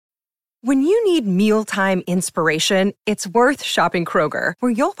When you need mealtime inspiration, it's worth shopping Kroger,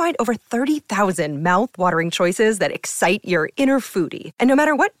 where you'll find over 30,000 mouth-watering choices that excite your inner foodie. And no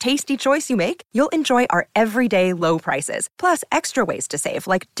matter what tasty choice you make, you'll enjoy our everyday low prices, plus extra ways to save,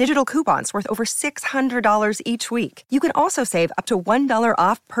 like digital coupons worth over $600 each week. You can also save up to $1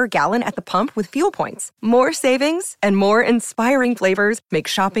 off per gallon at the pump with fuel points. More savings and more inspiring flavors make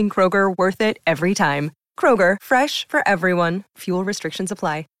shopping Kroger worth it every time. Kroger, fresh for everyone. Fuel restrictions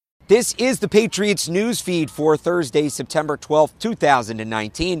apply. This is the Patriots news feed for Thursday, September 12th,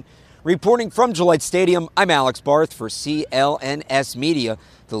 2019. Reporting from Gillette Stadium, I'm Alex Barth for CLNS Media,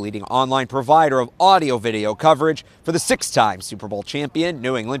 the leading online provider of audio-video coverage for the six-time Super Bowl champion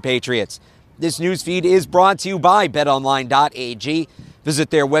New England Patriots. This news feed is brought to you by betonline.ag. Visit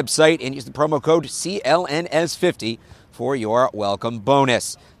their website and use the promo code CLNS50 for your welcome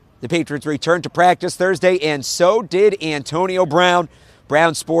bonus. The Patriots returned to practice Thursday, and so did Antonio Brown.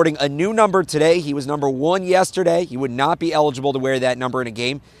 Brown sporting a new number today. He was number 1 yesterday. He would not be eligible to wear that number in a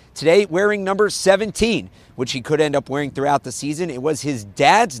game. Today, wearing number 17, which he could end up wearing throughout the season. It was his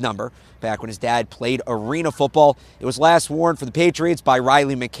dad's number back when his dad played arena football. It was last worn for the Patriots by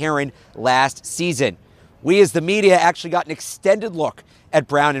Riley McCarron last season. We as the media actually got an extended look at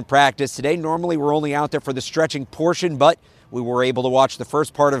Brown in practice today. Normally, we're only out there for the stretching portion, but we were able to watch the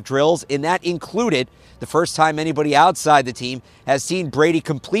first part of drills, and that included the first time anybody outside the team has seen Brady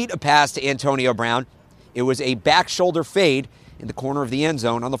complete a pass to Antonio Brown. It was a back shoulder fade in the corner of the end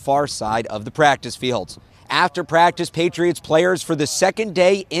zone on the far side of the practice fields. After practice, Patriots players for the second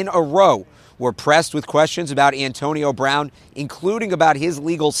day in a row were pressed with questions about Antonio Brown, including about his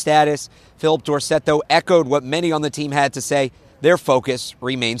legal status. Philip Dorsett, though, echoed what many on the team had to say. Their focus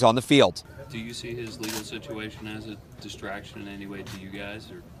remains on the field. Do you see his legal situation as a distraction in any way to you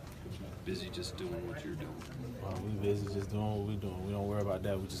guys, or busy just doing what you're doing? We busy just doing what we're doing. We don't worry about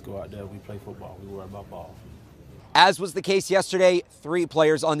that. We just go out there, we play football. We worry about ball. As was the case yesterday, 3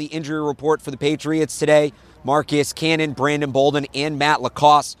 players on the injury report for the Patriots today. Marcus Cannon, Brandon Bolden, and Matt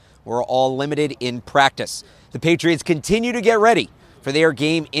Lacoste were all limited in practice. The Patriots continue to get ready for their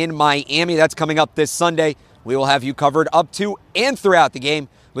game in Miami. That's coming up this Sunday. We will have you covered up to and throughout the game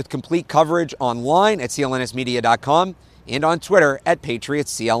with complete coverage online at clnsmedia.com and on Twitter at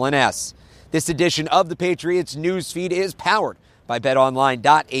PatriotsCLNS. This edition of the Patriots news feed is powered by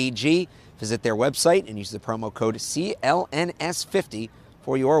betonline.ag. Visit their website and use the promo code CLNS50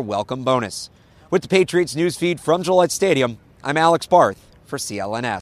 for your welcome bonus. With the Patriots news feed from Gillette Stadium, I'm Alex Barth for CLNS.